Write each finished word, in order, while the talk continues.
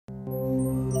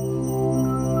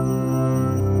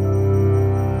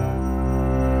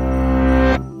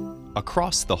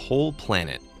Across the whole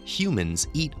planet, humans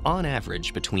eat on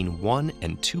average between 1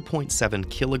 and 2.7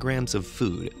 kilograms of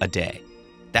food a day.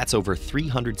 That's over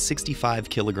 365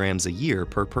 kilograms a year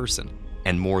per person,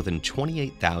 and more than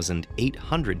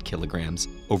 28,800 kilograms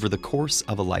over the course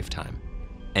of a lifetime.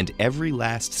 And every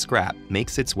last scrap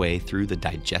makes its way through the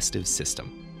digestive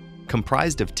system.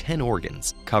 Comprised of 10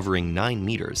 organs, covering 9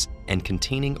 meters, and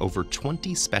containing over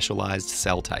 20 specialized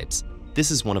cell types, this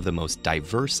is one of the most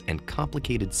diverse and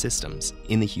complicated systems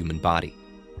in the human body.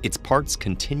 Its parts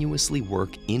continuously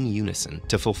work in unison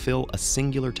to fulfill a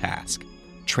singular task,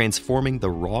 transforming the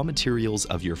raw materials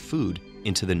of your food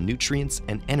into the nutrients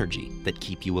and energy that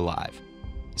keep you alive.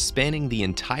 Spanning the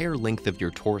entire length of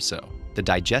your torso, the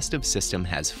digestive system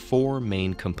has 4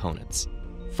 main components.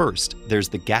 First, there's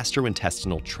the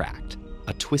gastrointestinal tract,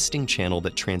 a twisting channel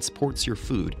that transports your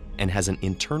food and has an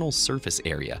internal surface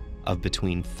area of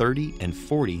between 30 and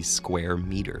 40 square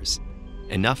meters,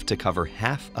 enough to cover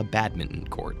half a badminton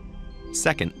court.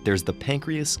 Second, there's the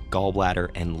pancreas, gallbladder,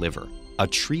 and liver, a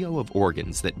trio of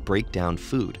organs that break down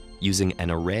food using an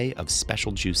array of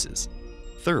special juices.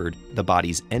 Third, the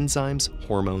body's enzymes,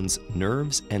 hormones,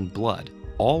 nerves, and blood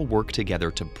all work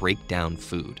together to break down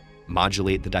food,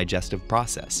 modulate the digestive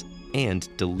process,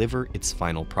 and deliver its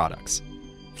final products.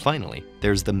 Finally,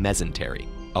 there's the mesentery,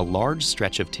 a large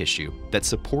stretch of tissue that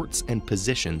supports and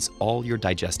positions all your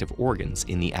digestive organs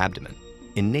in the abdomen,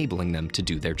 enabling them to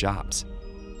do their jobs.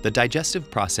 The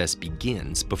digestive process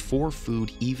begins before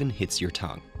food even hits your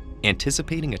tongue.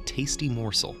 Anticipating a tasty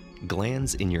morsel,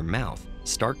 glands in your mouth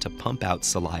start to pump out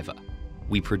saliva.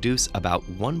 We produce about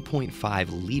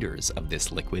 1.5 liters of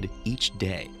this liquid each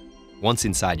day. Once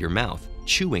inside your mouth,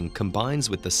 chewing combines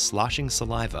with the sloshing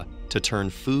saliva to turn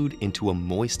food into a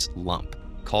moist lump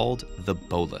called the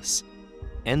bolus.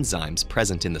 Enzymes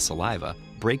present in the saliva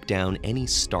break down any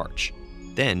starch.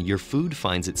 Then your food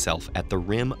finds itself at the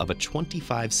rim of a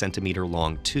 25 centimeter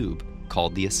long tube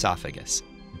called the esophagus,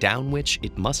 down which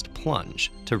it must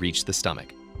plunge to reach the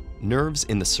stomach. Nerves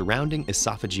in the surrounding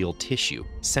esophageal tissue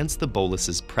sense the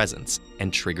bolus's presence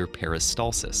and trigger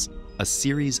peristalsis, a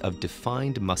series of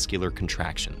defined muscular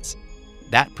contractions.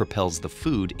 That propels the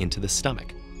food into the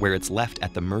stomach, where it's left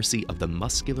at the mercy of the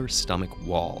muscular stomach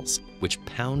walls, which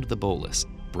pound the bolus,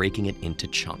 breaking it into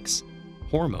chunks.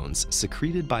 Hormones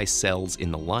secreted by cells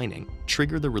in the lining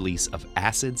trigger the release of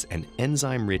acids and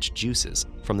enzyme-rich juices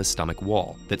from the stomach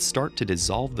wall that start to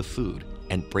dissolve the food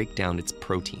and break down its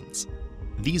proteins.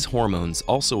 These hormones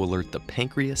also alert the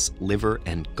pancreas, liver,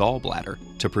 and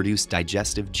gallbladder to produce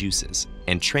digestive juices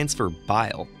and transfer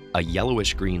bile, a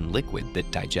yellowish-green liquid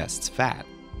that digests fat,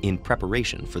 in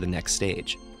preparation for the next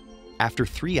stage. After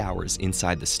 3 hours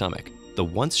inside the stomach, the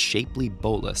once shapely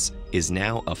bolus is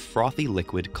now a frothy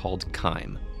liquid called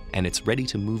chyme, and it's ready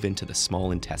to move into the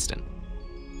small intestine.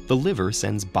 The liver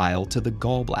sends bile to the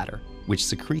gallbladder, which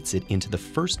secretes it into the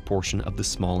first portion of the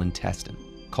small intestine,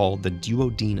 called the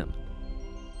duodenum.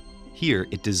 Here,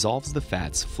 it dissolves the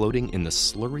fats floating in the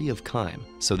slurry of chyme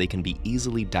so they can be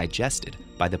easily digested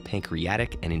by the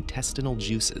pancreatic and intestinal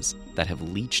juices that have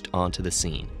leached onto the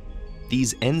scene.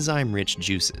 These enzyme-rich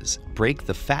juices break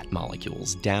the fat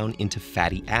molecules down into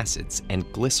fatty acids and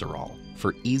glycerol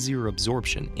for easier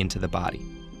absorption into the body.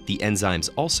 The enzymes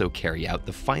also carry out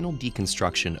the final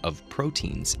deconstruction of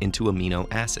proteins into amino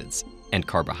acids and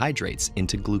carbohydrates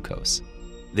into glucose.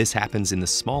 This happens in the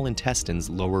small intestine's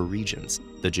lower regions,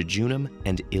 the jejunum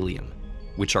and ileum,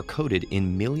 which are coated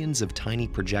in millions of tiny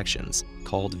projections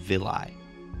called villi.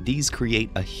 These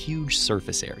create a huge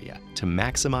surface area to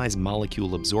maximize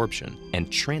molecule absorption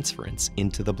and transference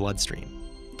into the bloodstream.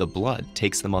 The blood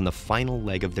takes them on the final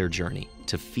leg of their journey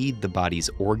to feed the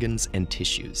body's organs and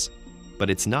tissues.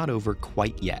 But it's not over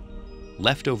quite yet.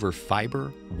 Leftover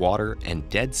fiber, water, and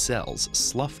dead cells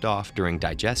sloughed off during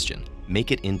digestion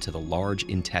make it into the large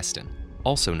intestine,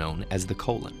 also known as the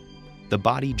colon. The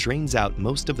body drains out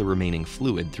most of the remaining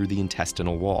fluid through the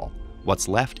intestinal wall. What's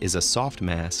left is a soft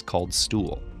mass called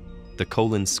stool. The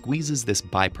colon squeezes this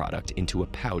byproduct into a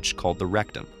pouch called the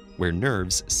rectum, where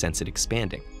nerves sense it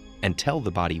expanding and tell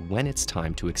the body when it's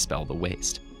time to expel the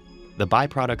waste. The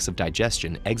byproducts of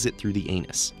digestion exit through the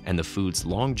anus, and the food's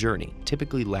long journey,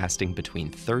 typically lasting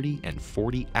between 30 and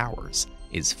 40 hours,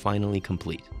 is finally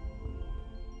complete.